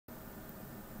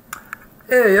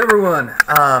Hey everyone,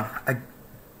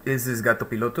 this is Gato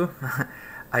Piloto.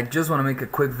 I just want to make a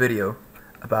quick video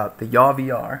about the Yaw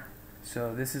VR.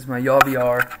 So this is my Yaw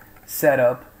VR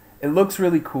setup. It looks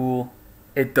really cool.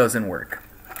 It doesn't work.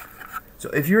 So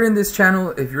if you're in this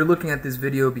channel, if you're looking at this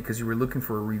video because you were looking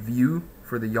for a review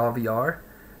for the Yaw VR,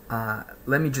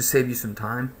 let me just save you some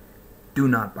time. Do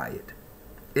not buy it.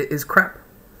 It is crap.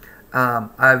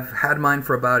 I've had mine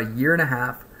for about 1.5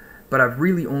 years, but I've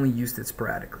really only used it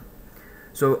sporadically.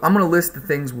 So I'm going to list the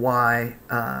things why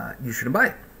you shouldn't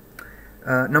buy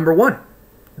it. Number one,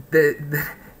 the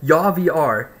Yaw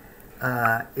VR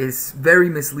is very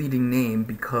misleading name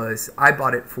because I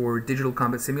bought it for Digital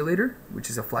Combat Simulator, which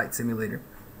is a flight simulator.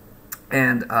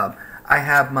 And I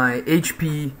have my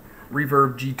HP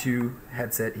Reverb G2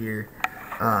 headset here.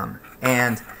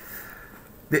 And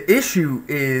the issue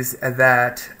is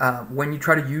that when you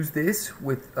try to use this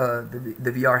with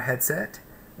the VR headset,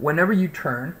 whenever you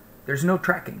turn, there's no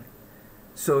tracking,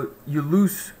 so you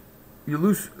lose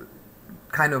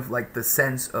kind of like the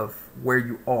sense of where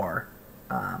you are,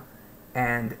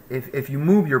 and if you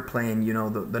move your plane, you know,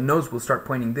 the nose will start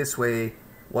pointing this way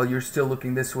while you're still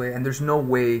looking this way, and there's no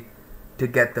way to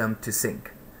get them to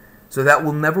sync. So that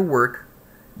will never work.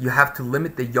 You have to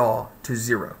limit the yaw to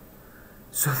 0.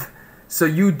 So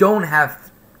you don't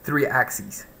have 3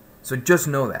 axes. So just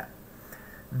know that.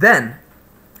 Then,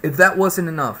 if that wasn't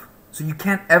enough, so you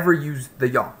can't ever use the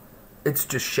yaw. It's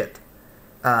just shit.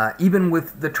 Even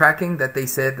with the tracking that they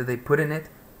said that they put in it,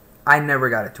 I never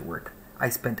got it to work. I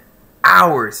spent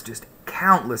hours, just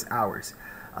countless hours,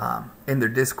 in their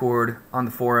Discord, on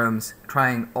the forums,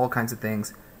 trying all kinds of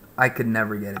things. I could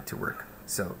never get it to work.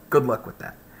 So good luck with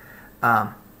that.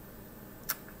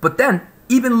 But then,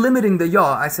 even limiting the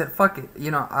yaw, I said, fuck it.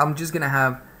 You know, I'm just going to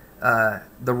have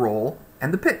the roll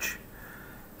and the pitch.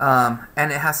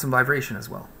 And it has some vibration as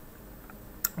well.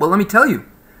 Well, let me tell you,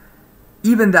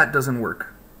 even that doesn't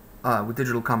work with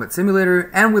Digital Combat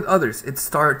Simulator and with others. It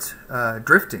starts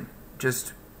drifting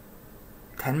just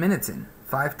 10 minutes in,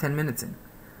 5-10 minutes in.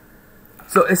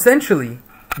 So essentially,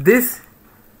 this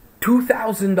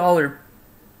 $2,000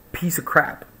 piece of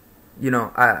crap, you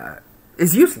know,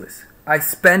 is useless. I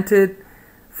spent it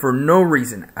for no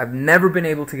reason. I've never been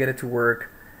able to get it to work.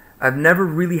 I've never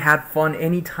really had fun.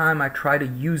 Anytime I try to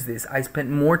use this, I spent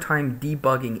more time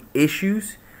debugging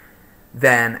issues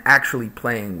than actually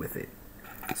playing with it.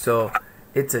 So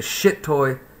it's a shit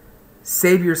toy.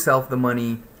 Save yourself the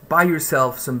money. Buy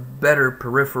yourself some better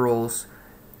peripherals.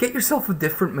 Get yourself a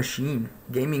different machine,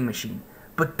 gaming machine.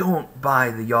 But don't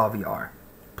buy the Yaw VR.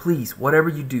 Please, whatever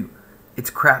you do, it's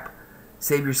crap.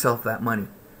 Save yourself that money.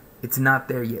 It's not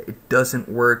there yet. It doesn't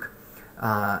work.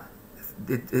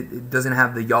 It doesn't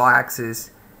have the yaw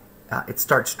axis. It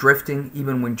starts drifting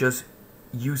even when just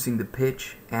using the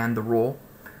pitch and the roll.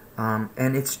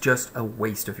 And it's just a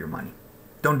waste of your money.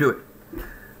 Don't do it.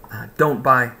 Don't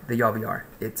buy the Yaw VR.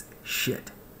 It's shit.